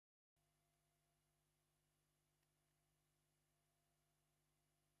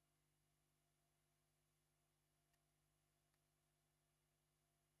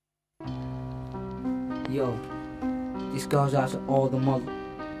Yo, this goes out to all the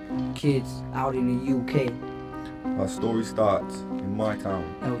kids out in the UK. Our story starts in my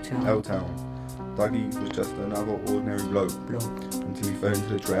town, L-Town. Dougie was just another ordinary bloke until he fell into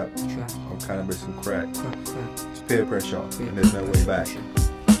the trap of cannabis and crack. It's peer pressure and there's no way back.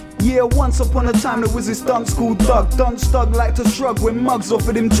 Yeah, once upon a time there was this dunce called Doug. Dunce Doug liked to shrug when mugs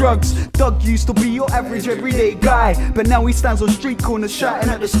offered him drugs. Doug used to be your average everyday guy, but now he stands on street corners shouting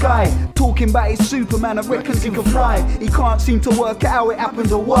at the sky, talking about his Superman and reckons he can fly. He can't seem to work out how it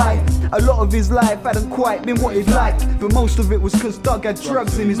happened or why. A lot of his life hadn't quite been what he'd like, but most of it was cause Doug had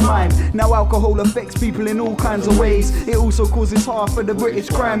drugs in his mind. Now alcohol affects people in all kinds of ways. It also causes half of the British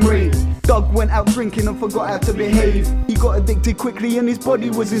crime rate. Doug went out drinking and forgot how to behave. He got addicted quickly and his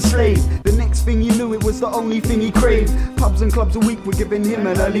body was enslaved. The next thing you knew, it was the only thing he craved. Pubs and clubs a week were giving him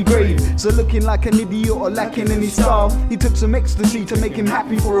an early grave. So looking like an idiot or lacking in his style, he took some ecstasy to make him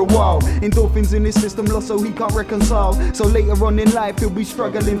happy for a while. Endorphins in his system lost, so he can't reconcile. So later on in life he'll be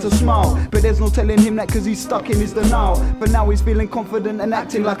struggling to smile, but there's no telling him that cause he's stuck in his denial. But now he's feeling confident and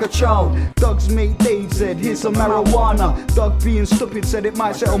acting like a child. Doug's mate Dave said, here's some marijuana. Doug being stupid said it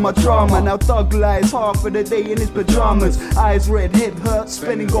might settle my drama. Now Doug lies half of the day in his pajamas, eyes red, head hurt,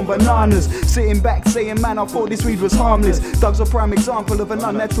 spending on bananas, sitting back saying, man, I thought this weed was harmless. Doug's a prime example of an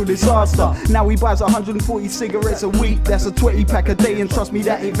unnatural disaster. Now he buys 140 cigarettes a week. That's a 20 pack a day, and trust me,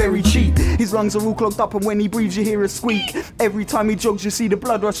 that ain't very cheap. His lungs are all clogged up, and when he breathes you hear a squeak. Every time he jogs you see the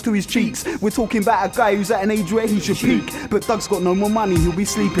blood rush to his cheeks. We're talking about a guy who's at an age where he should peak, but Doug's got no more money, he'll be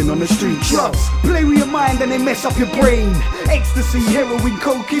sleeping on the street. Drugs play with your mind and they mess up your brain. Ecstasy, heroin,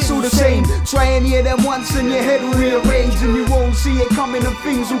 coke, it's all the same. Try any of them once and your head will rearrange, and you won't see it coming and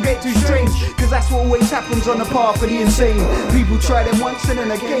things will get too strange, cause that's what always happens on the path of the insane. People try them once and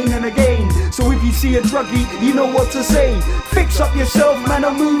then again and again. So if you see a druggie, you know what to say. Fix up yourself, man,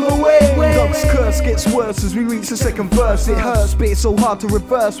 or move away. Doug's curse gets worse as we reach the second verse. It hurts, but it's so hard to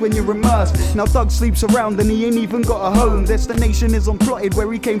reverse when you're immersed. Now Doug sleeps around and he ain't even got a home. Destination is unplotted,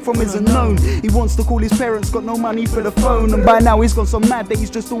 where he came from isn't known. He wants to call his parents, got no money for the phone, and by now he's gone so mad that he's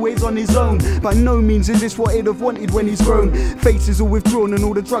just always on his own. By no means is this what he'd have wanted when he's grown. Faces all withdrawn and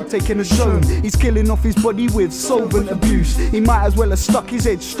all the drug taking is shown. He's killing off his body with solvent abuse. He might as well have stuck his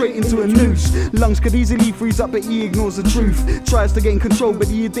head straight into a noose. Lungs could easily freeze up, but he ignores the truth. Tries to gain control, but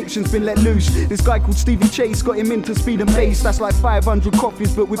the addiction's been let loose. This guy called Stevie Chase got him into speed and pace. That's like 500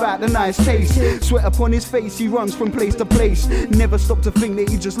 coffees, but without the nice taste. Sweat upon his face, he runs from place to place. Never stop to think that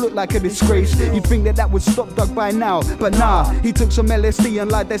he just looked like a disgrace. You'd think that would stop Doug by now, but nah. He took some LSD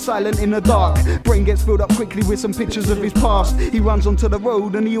and lied there silent in the dark. Brain gets filled up quickly with some pictures of his past. He runs onto the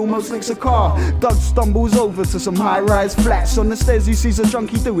road and he almost licks a car. Doug stumbles over to some high-rise flats. On the stairs he sees a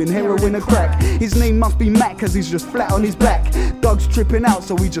junkie doing heroin and crack. His name must be Mac cause he's just flat on his back. Doug's tripping out,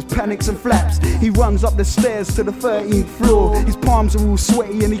 so he just panics and flaps. He runs up the stairs to the 13th floor. His palms are all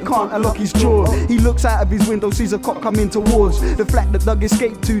sweaty and he can't unlock his jaw. He looks out of his window, sees a cop coming towards the flat that Doug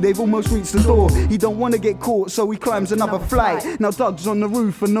escaped to. They've almost reached the door. He don't want to get caught, so he climbs another flight. Now Doug's on the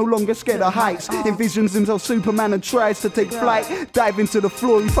roof and no longer scared of heights. Envisions himself Superman and tries to take flight. Dive into the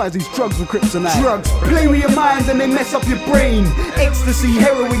floor, he finds his drugs with kryptonite. Drugs play with your mind and they mess up your brain. Ecstasy,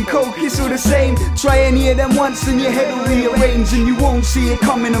 heroin, coke, it's all the same. Try any of them once and your head will rearrange, and you won't see it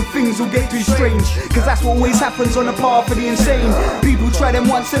coming and things will get too strange, cause that's what always happens on the path of the insane. People try them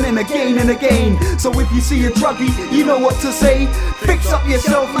once and then again and again. So if you see a druggie, you know what to say. Fix up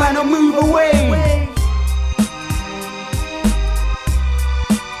yourself, man, or move away.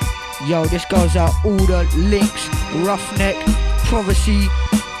 Yo, this goes out all the links, Roughneck, Prophecy,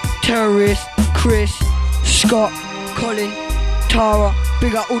 Terrorist, Chris, Scott, Colin, Tara,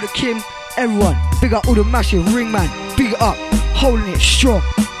 big up all the Kim, everyone, big up all the massive Ringman, big it up, holding it strong.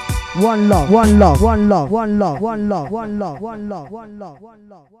 One love, one love, one love, one love, one love, one love, one love, one love, one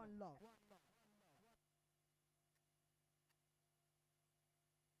love, one love.